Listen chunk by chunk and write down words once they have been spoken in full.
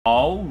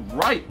All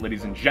right,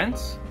 ladies and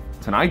gents,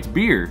 tonight's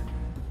beer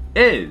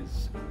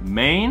is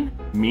Maine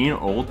Mean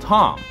Old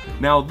Tom.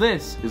 Now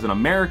this is an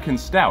American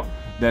stout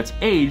that's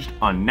aged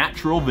on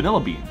natural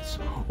vanilla beans.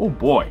 Oh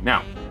boy,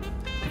 now,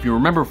 if you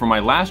remember from my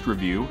last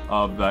review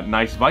of the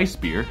Nice Vice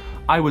beer,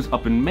 I was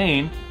up in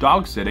Maine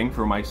dog sitting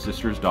for my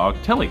sister's dog,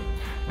 Tilly.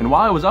 And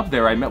while I was up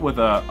there, I met with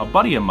a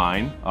buddy of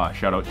mine,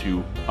 shout out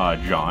to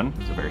John,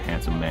 he's a very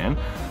handsome man,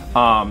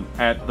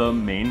 at the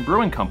Maine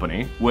Brewing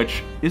Company,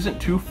 which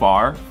isn't too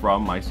far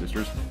from my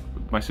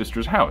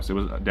sister's house. It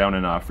was down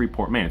in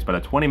Freeport, Maine. It's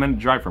about a 20-minute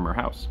drive from her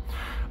house.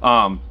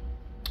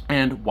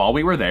 And while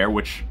we were there,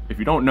 which, if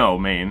you don't know,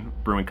 Maine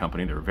Brewing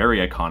Company, they're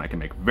very iconic and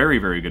make very,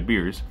 very good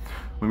beers.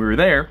 When we were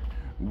there,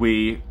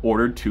 we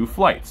ordered 2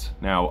 flights.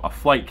 Now, a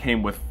flight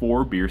came with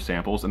 4 beer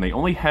samples, and they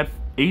only had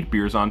 8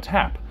 beers on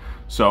tap.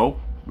 So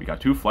we got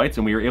 2 flights,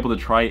 and we were able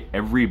to try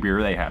every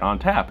beer they had on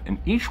tap, and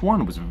each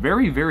one was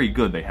very, very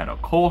good. They had a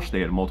Kolsch, they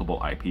had multiple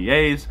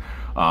IPAs,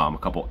 a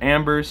couple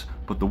ambers,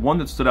 but the one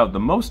that stood out the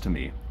most to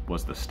me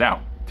was the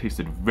stout. It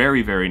tasted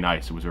very, very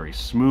nice. It was very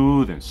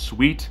smooth and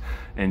sweet,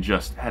 and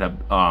just had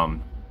a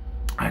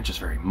just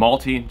very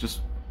malty,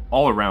 just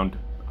all around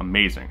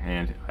amazing.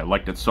 And I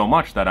liked it so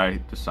much that I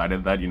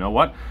decided that, you know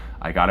what,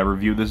 I gotta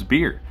review this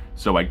beer.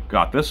 So I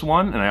got this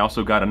one, and I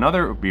also got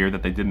another beer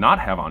that they did not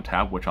have on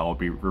tap, which I'll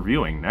be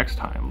reviewing next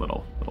time.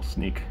 Little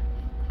sneak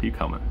peek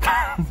coming.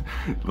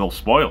 Little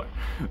spoiler.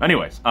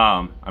 Anyways,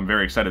 I'm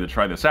very excited to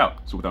try this out.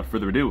 So without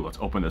further ado, let's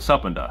open this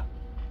up and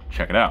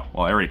check it out.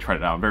 Well, I already tried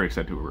it out. I'm very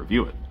excited to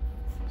review it.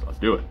 So let's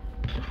do it.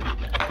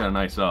 Got a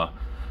nice,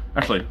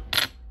 actually,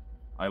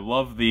 I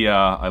love the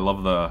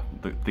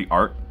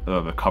art,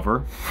 the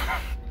cover.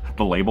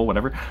 The label,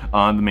 whatever,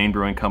 on the Maine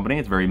Brewing Company.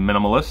 It's very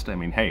minimalist. I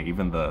mean, hey,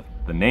 even the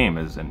name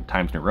is in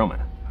Times New Roman.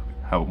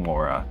 How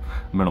more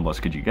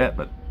minimalist could you get?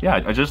 But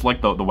yeah, I just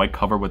like the white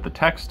cover with the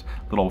text.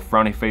 Little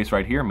frowny face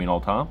right here, Mean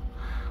Old Tom.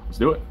 Let's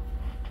do it.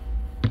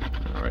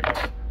 All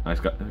right, nice.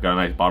 Got a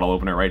nice bottle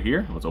opener right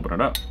here. Let's open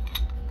it up.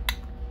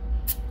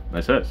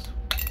 Nice this.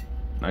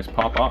 Nice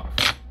pop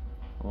off.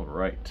 All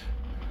right.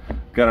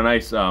 Got a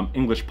nice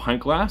English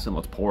pint glass, and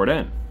let's pour it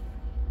in.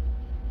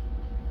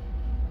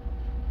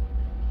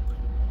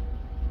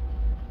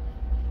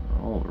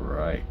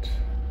 Right.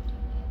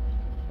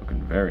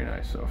 Looking very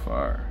nice so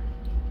far.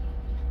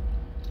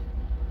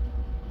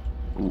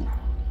 Ooh.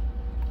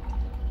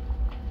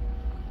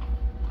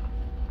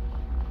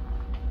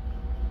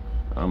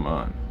 Come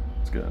on.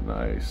 Let's get a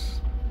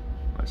nice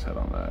head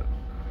on that.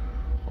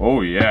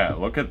 Oh yeah,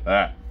 look at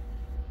that.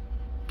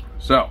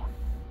 So,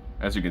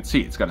 as you can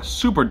see, it's got a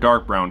super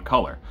dark brown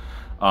color.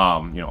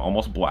 You know,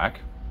 almost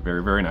black.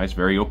 Very, very nice,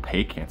 very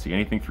opaque, can't see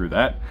anything through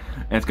that.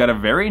 And it's got a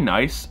very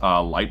nice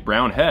light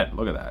brown head.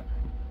 Look at that.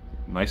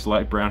 Nice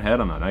light brown head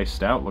on a nice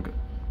stout. Look at,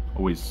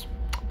 always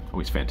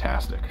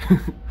fantastic.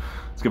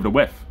 Let's give it a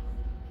whiff.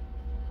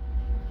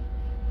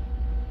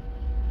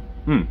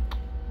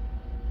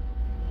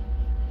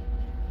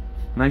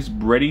 Nice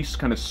bready,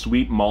 kind of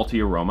sweet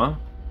malty aroma.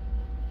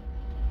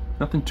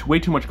 Nothing way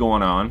too much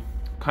going on.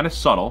 Kind of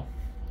subtle.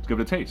 Let's give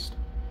it a taste.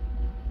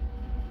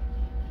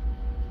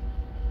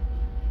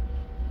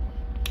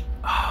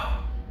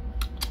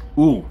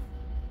 Ooh.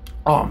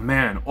 Oh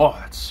man. Oh,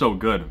 that's so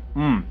good.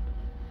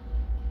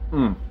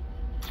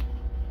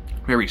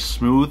 Very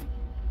smooth,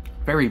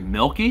 very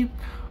milky.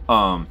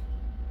 You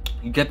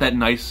get that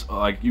nice,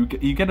 like you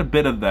get a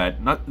bit of that.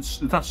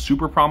 It's not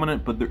super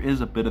prominent, but there is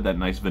a bit of that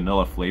nice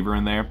vanilla flavor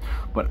in there.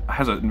 But it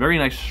has a very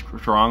nice,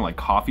 strong like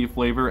coffee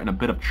flavor and a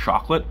bit of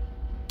chocolate,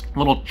 a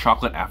little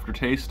chocolate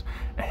aftertaste,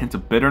 a hint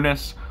of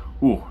bitterness.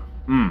 Ooh,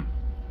 Let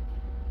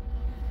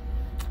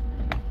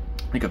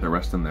me get the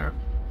rest in there.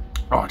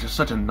 Oh, just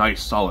such a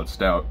nice, solid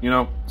stout. You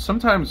know,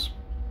 sometimes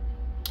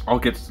I'll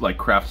get like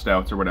craft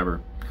stouts or whatever,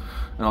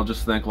 and I'll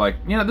just think like,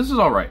 yeah, this is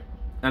all right.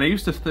 And I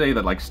used to say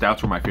that like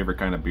stouts were my favorite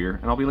kind of beer,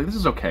 and I'll be like, this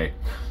is okay.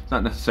 It's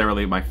not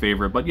necessarily my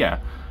favorite, but yeah.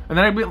 And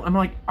then I'm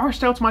like, are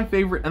stouts my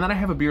favorite? And then I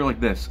have a beer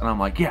like this, and I'm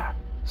like, yeah,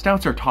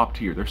 stouts are top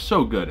tier. They're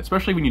so good,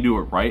 especially when you do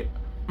it right.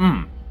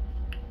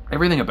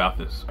 Everything about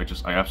this,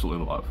 I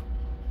absolutely love.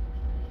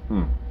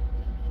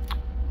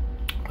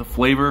 The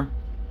flavor,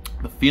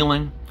 the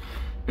feeling,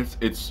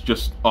 it's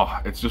just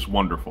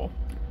wonderful.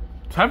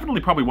 It's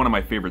definitely probably one of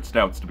my favorite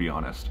stouts, to be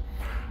honest.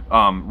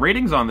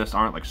 Ratings on this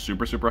aren't like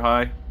super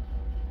high.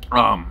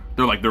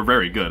 They're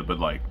very good, but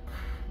like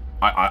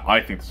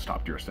I think this is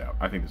top tier stout.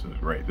 I think this is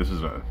great. This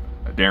is a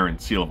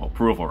Darren seal of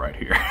approval right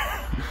here.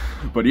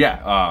 But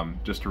yeah,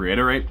 just to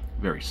reiterate,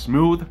 very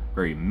smooth,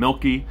 very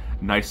milky,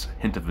 nice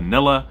hint of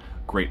vanilla,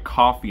 great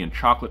coffee and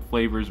chocolate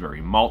flavors,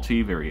 very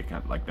malty, very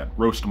kind of like that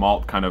roast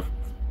malt kind of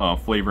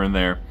flavor in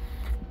there.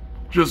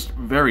 Just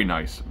very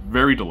nice,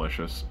 very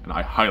delicious, and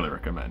I highly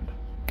recommend.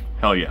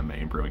 Hell yeah,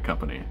 Maine Brewing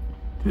Company.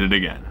 Did it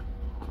again.